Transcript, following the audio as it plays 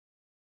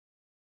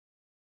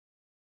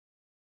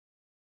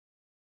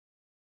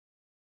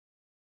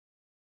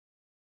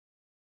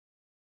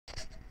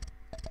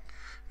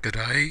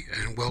G'day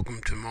and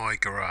welcome to my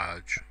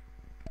garage.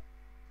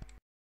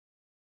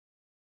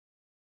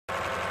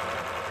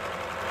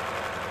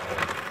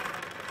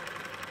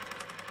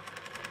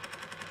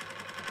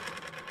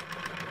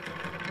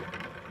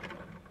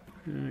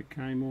 It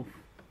came off.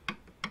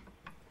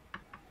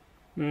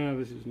 No,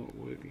 this is not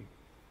working.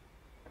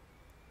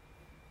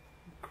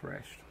 It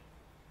crashed.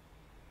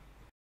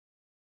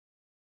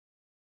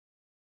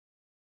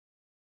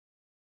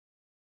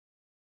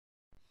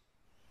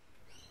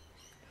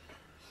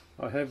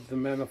 I have the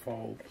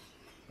manifold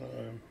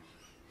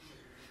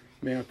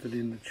mounted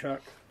in the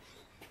chuck.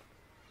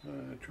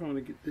 Trying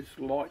to get this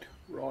light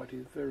right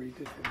is very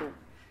difficult.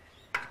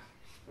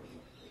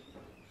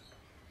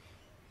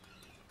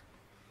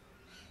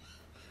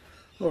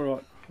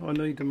 Alright, I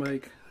need to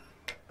make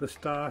the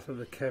start of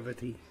the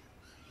cavity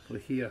for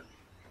here.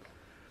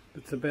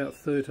 It's about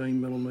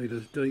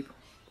 13mm deep.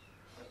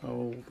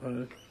 I'll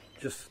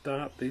just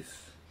start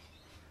this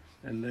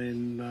and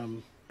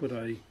then put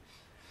a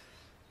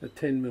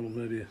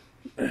 10mm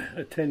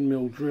a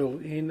 10mm drill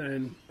in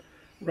and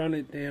run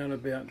it down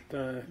about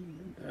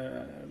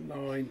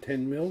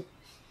 9-10mm,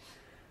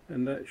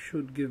 and that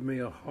should give me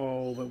a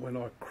hole that when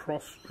I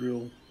cross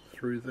drill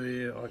through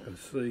there I can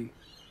see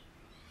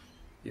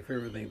if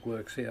everything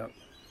works out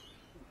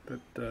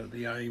that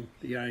the aim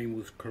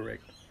was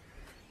correct.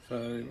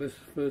 So let's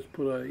first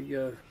put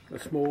a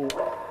small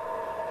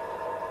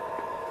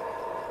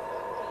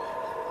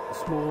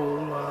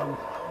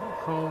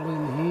hole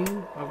in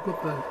here. I've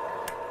got the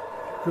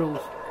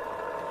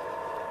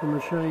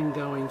machine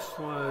going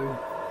slow,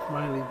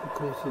 mainly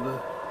because of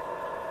the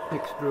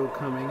next drill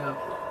coming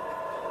up.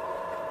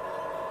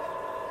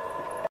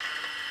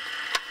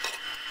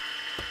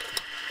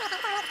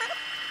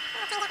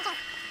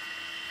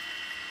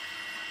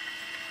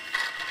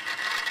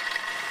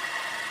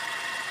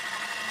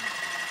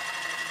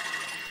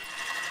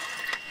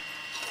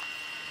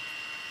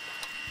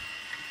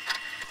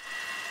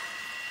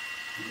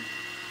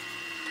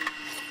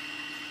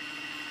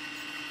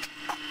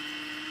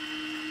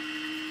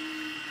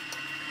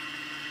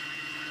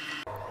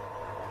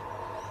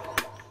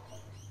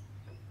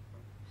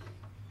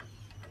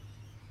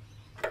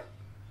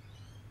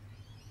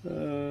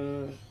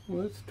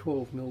 Well, it's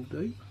 12mm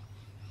deep.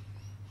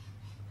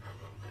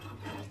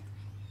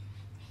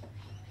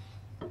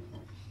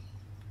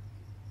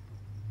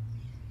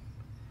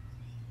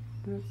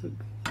 That's it.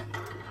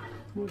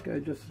 We'll go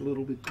just a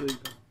little bit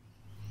deeper.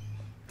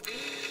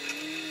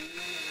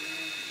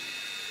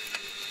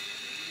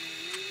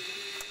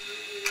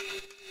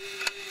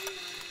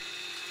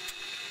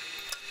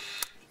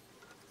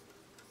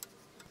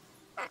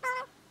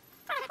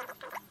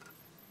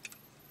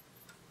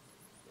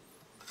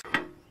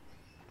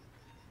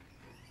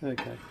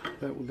 Okay,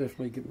 that will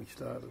definitely get me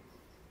started.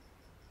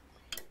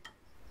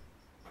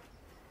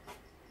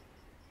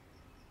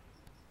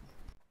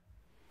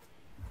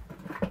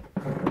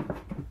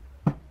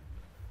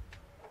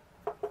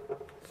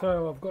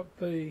 So I've got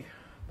the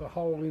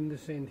hole in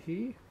this end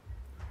here.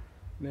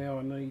 Now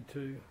I need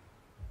to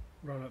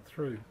run it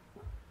through.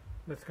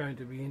 That's going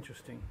to be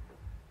interesting.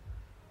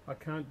 I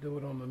can't do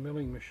it on the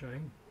milling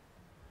machine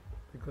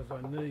because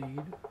I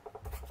need,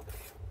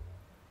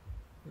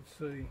 let's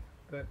see,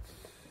 that's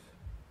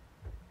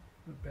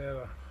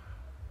about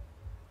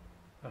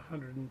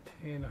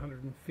 110,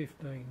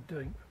 115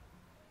 deep,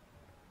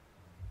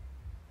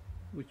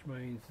 which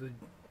means the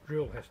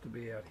drill has to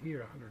be out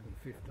here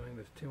 115,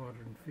 that's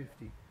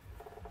 250.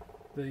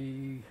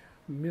 The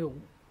mill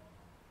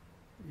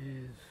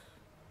is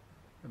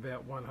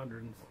about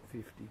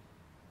 150,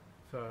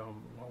 so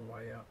I'm a long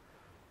way out.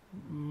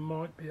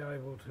 Might be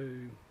able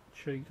to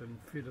cheat and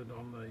fit it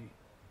on the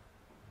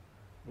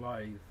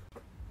lathe.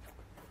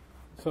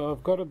 So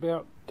I've got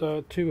about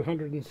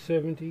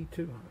 270,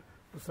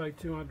 let's say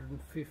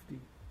 250.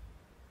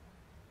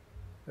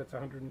 That's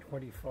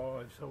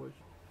 125. So it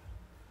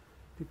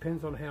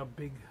depends on how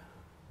big.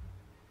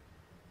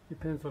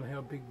 Depends on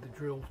how big the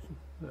drill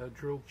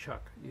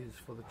chuck is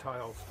for the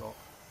tail stop.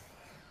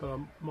 But I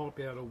might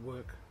be able to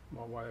work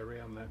my way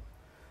around that.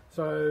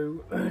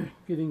 So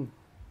getting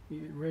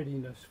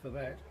readiness for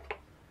that.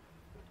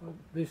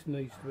 This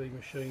needs to be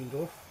machined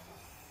off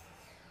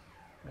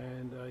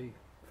and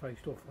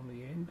faced off on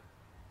the end.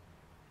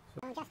 So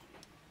I'm just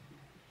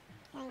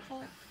going to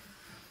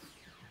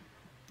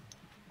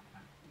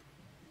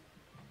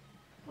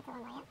put the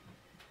long way up.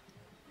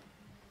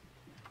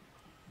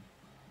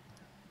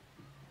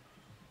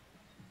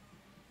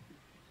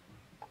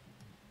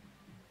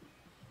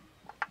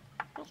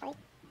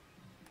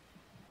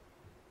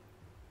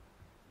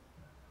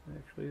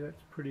 Actually,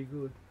 that's pretty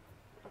good.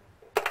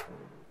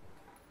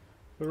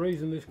 The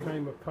reason this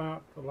came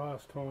apart the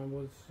last time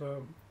was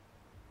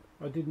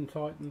I didn't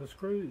tighten the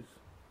screws,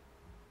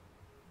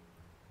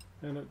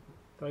 and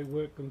they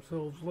worked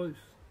themselves loose.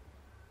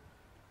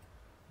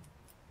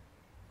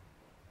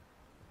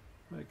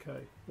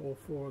 Okay, all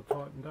four are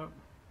tightened up.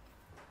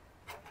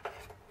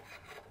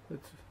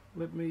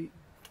 Let me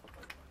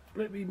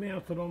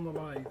mount it on the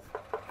lathe.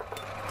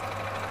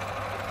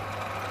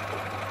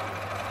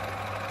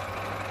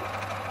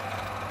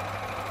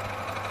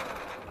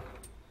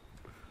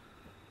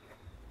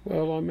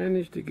 Well, I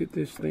managed to get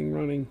this thing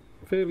running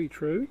fairly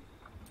true.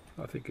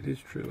 I think it is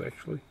true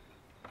actually.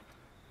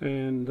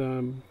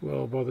 And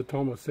well, by the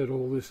time I set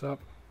all this up,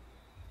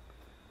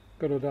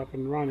 got it up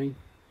and running,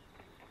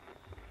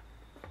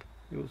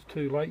 it was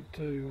too late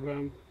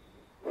to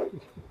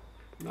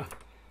no,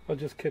 I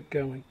just kept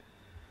going.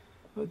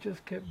 I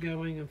just kept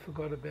going and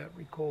forgot about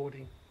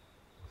recording.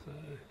 So,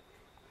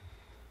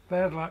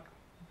 bad luck.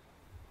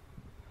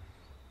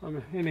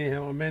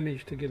 Anyhow, I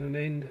managed to get an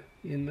end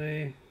in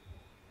there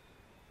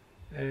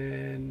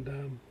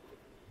and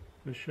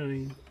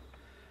machine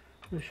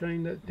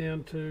that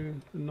down to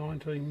the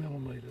 19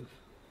 millimeters.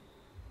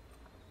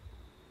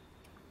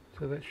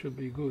 So that should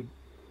be good.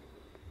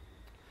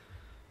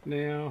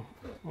 Now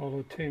I'll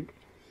attempt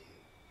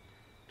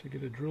to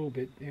get a drill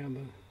bit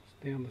down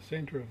the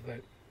centre of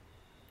that.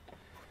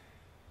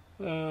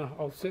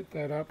 I'll set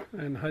that up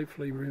and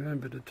hopefully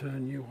remember to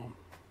turn you on.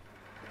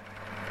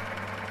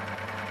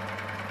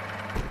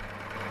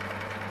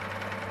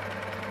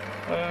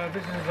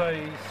 This is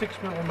a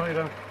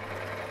 6mm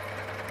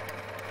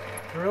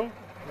drill.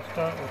 We'll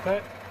start with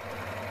that.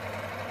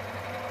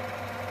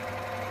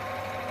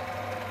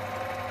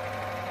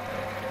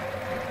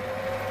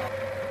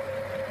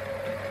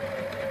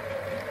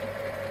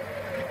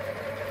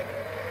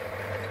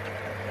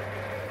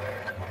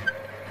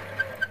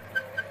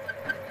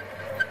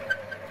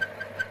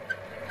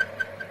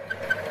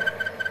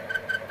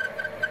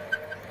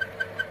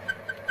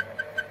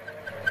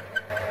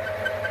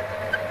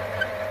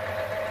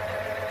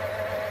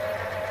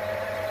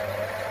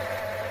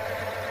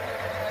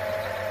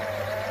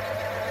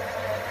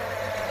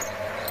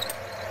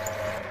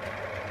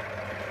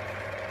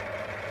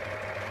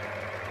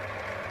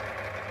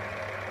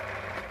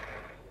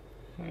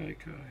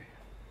 Okay,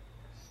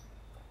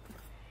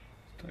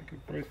 let's take a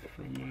breath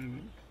for a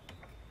moment.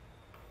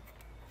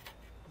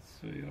 Let's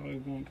see, I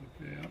want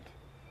about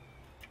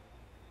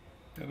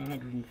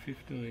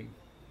 115.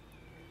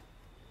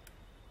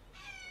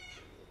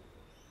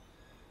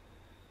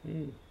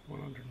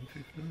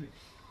 115.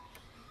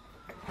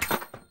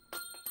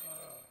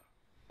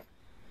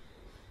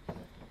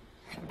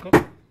 I've got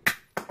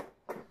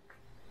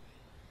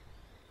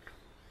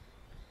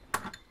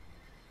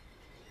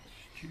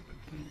stupid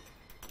thing.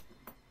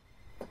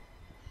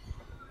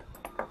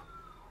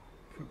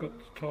 Forgot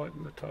to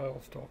tighten the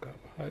tailstock up.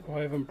 I hope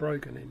I haven't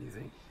broken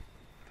anything.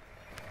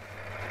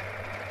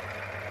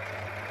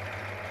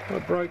 I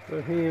broke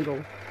the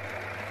handle.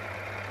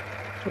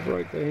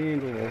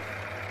 Off.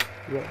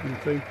 Rotten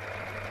thing.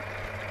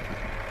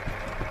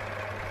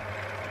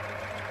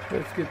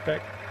 Let's get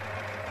back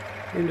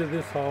into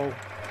this hole.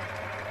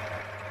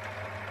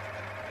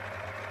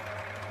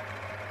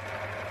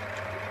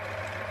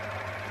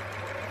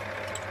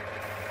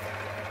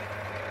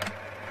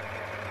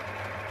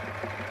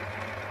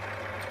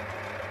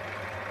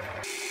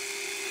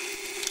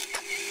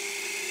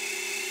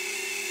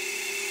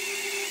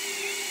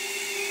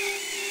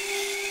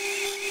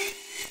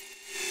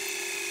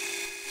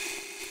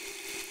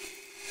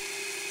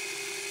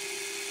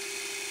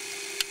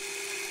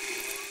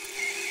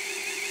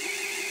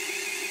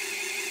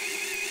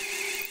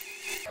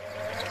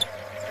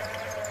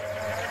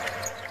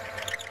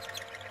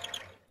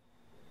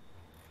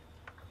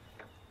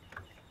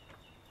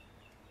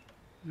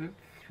 Is that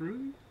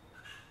through?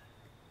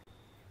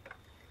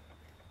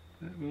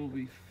 That will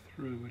be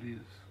through, it is.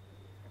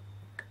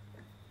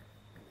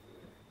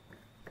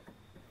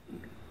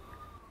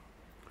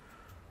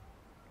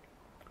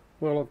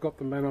 Well, I've got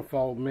the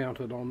manifold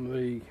mounted on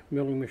the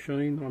milling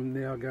machine. I'm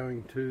now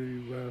going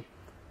to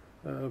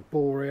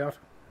bore out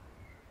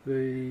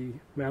the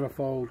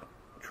manifold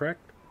track.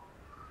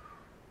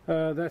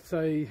 That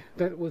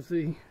was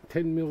the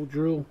 10mm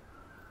drill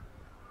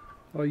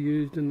I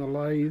used in the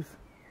lathe.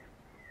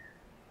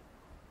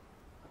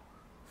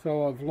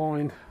 So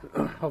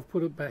I've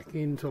put it back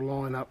in to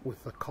line up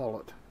with the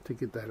collet to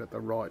get that at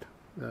the right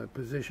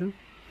position.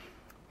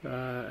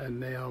 And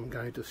now I'm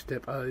going to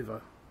step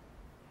over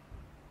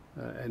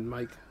and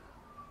make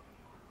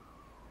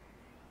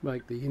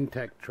the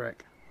intact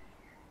track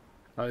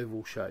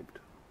oval shaped.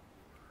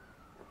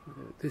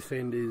 This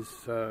end is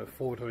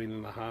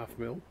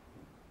 14.5mm,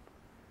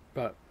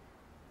 but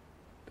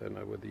don't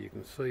know whether you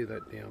can see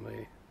that down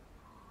there.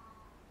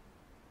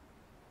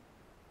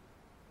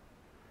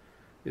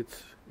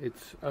 It's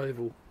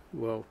oval.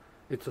 Well,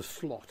 it's a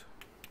slot.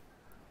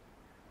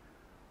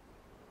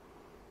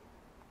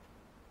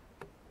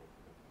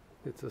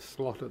 It's a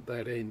slot at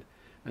that end,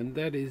 and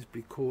that is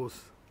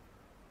because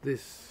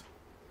this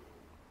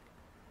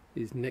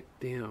is neck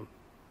down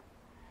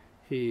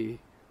here.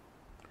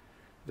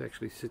 It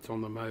actually sits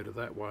on the motor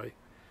that way.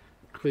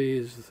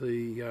 Clears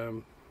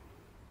the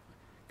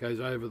goes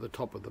over the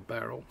top of the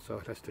barrel, so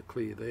it has to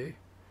clear there,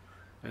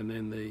 and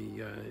then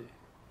the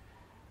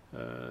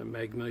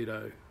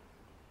magneto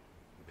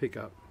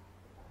pickup,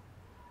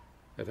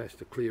 it has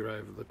to clear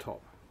over the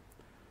top.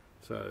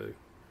 So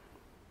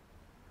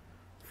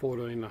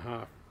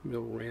 14.5mm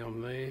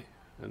round there,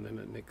 and then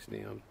it nicks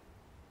down.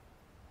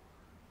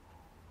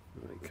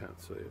 You can't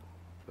see it,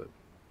 but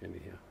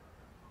anyhow,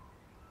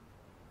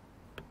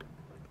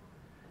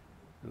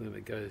 and then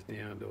it goes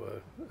down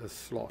to a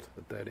slot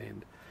at that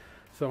end.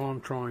 So I'm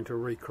trying to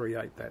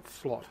recreate that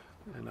slot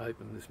and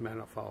open this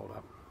manifold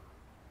up.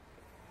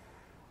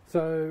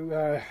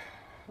 So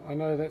I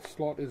know that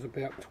slot is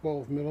about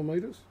 12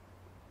 millimeters,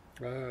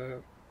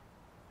 10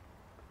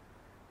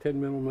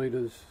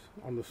 millimeters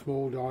on the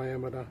small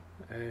diameter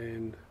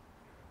and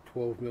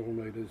 12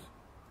 millimeters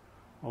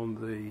on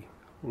the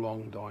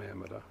long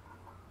diameter,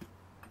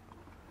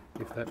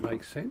 if that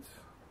makes sense.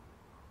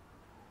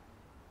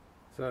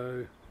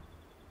 So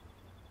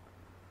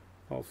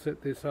I'll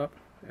set this up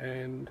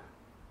and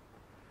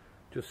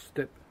just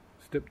step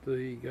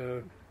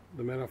the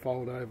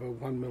manifold over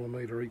 1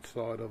 millimeter each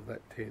side of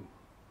that 10.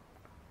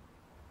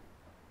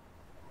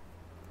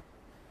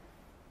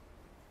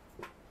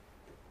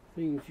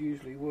 Things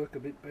usually work a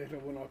bit better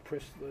when I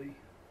press the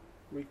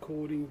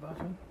recording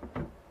button.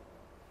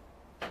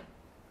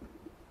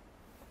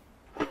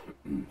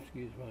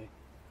 Excuse me.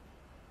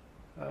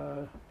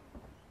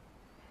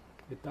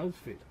 It does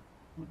fit.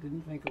 I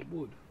didn't think it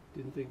would.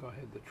 Didn't think I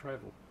had the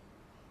travel,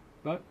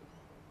 but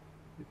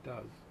it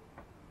does.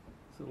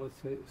 So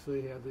let's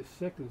see how this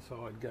second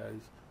side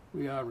goes.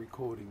 We are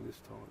recording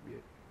this time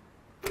yet.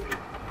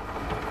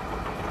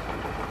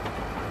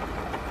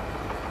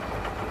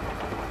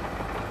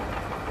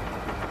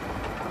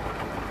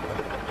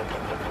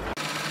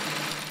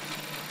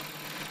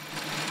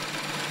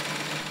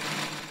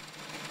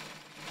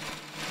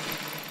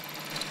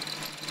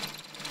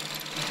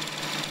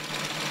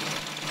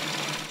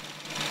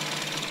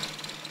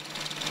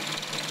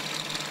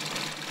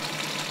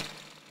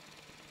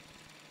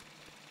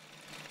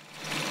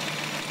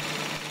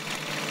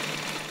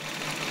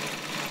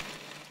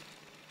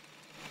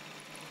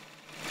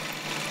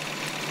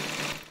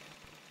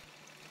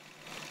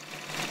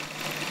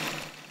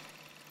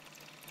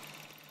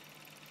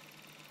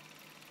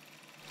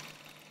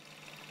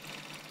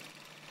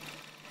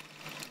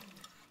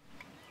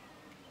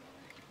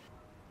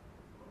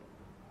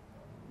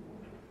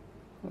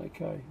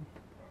 Okay,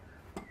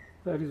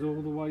 that is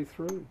all the way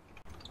through.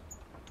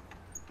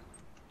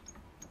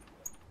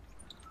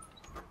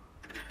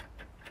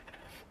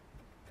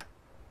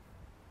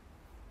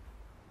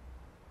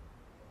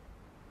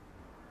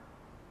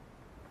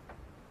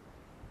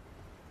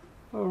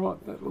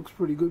 Alright, that looks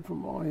pretty good from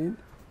my end.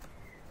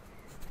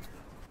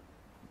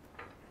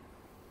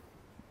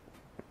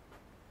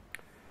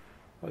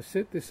 I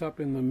set this up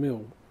in the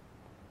mill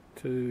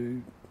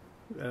to,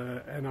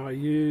 and I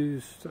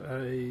used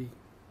a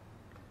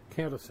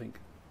countersink,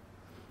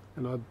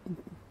 and I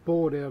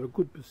bored out a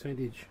good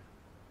percentage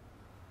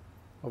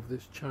of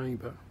this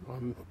chamber.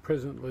 I'm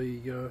presently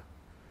got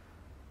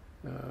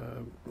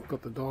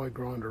the die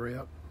grinder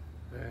out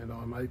and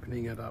I'm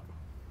opening it up.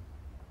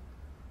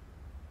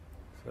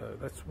 So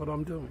that's what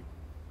I'm doing.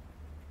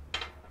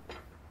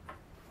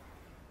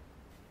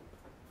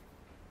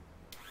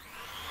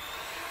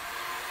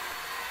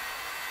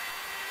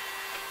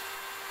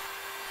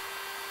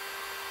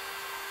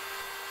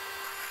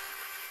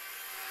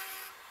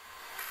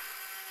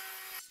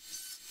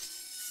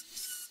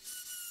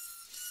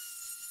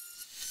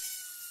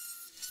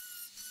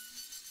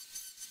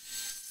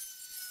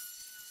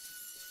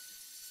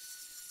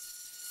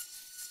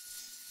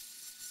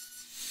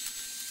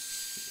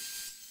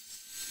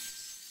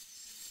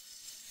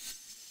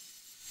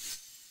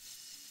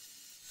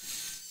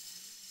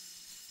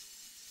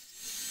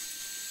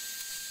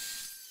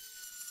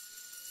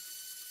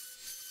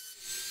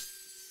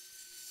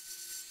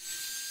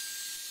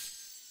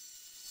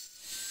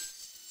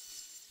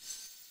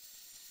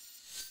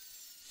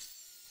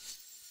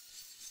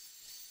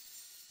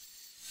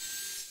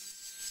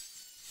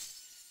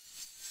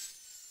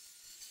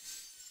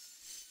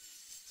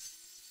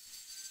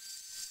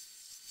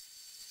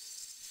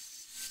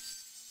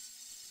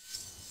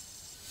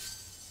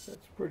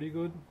 That's pretty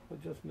good. I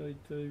just need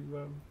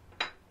to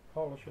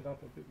polish it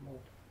up a bit more.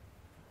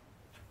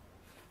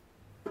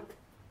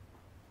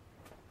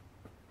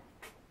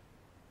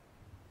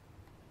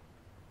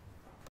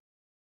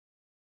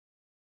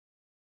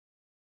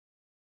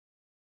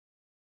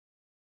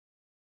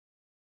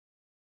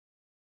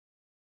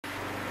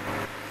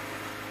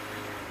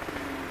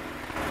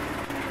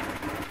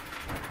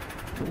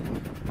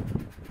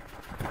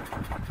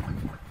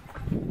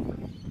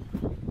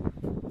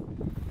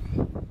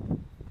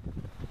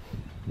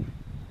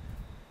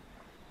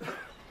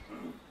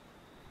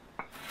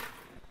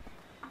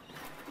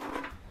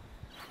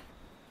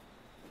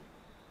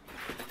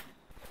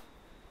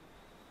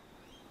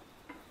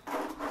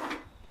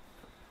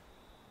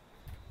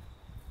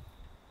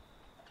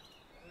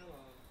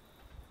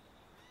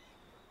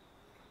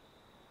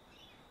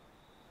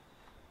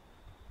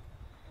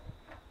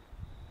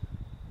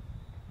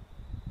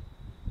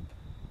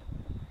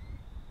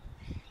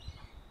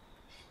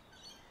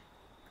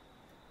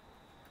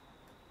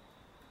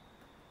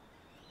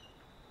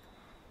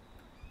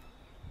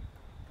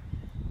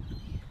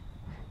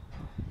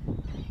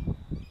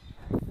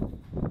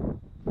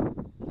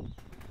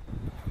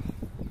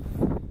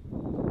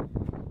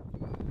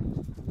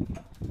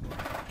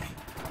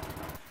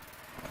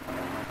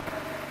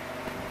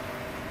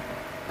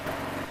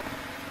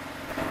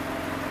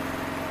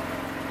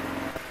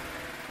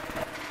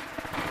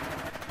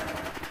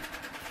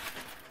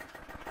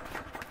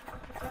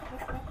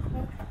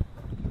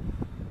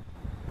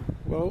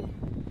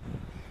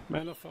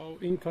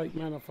 intake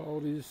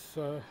manifold is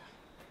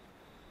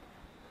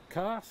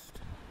cast,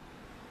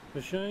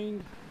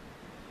 machined,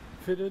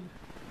 fitted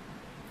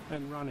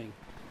and running.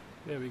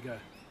 There we go.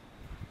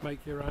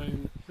 Make your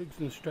own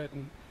Briggs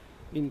Stratton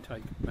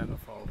intake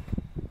manifold.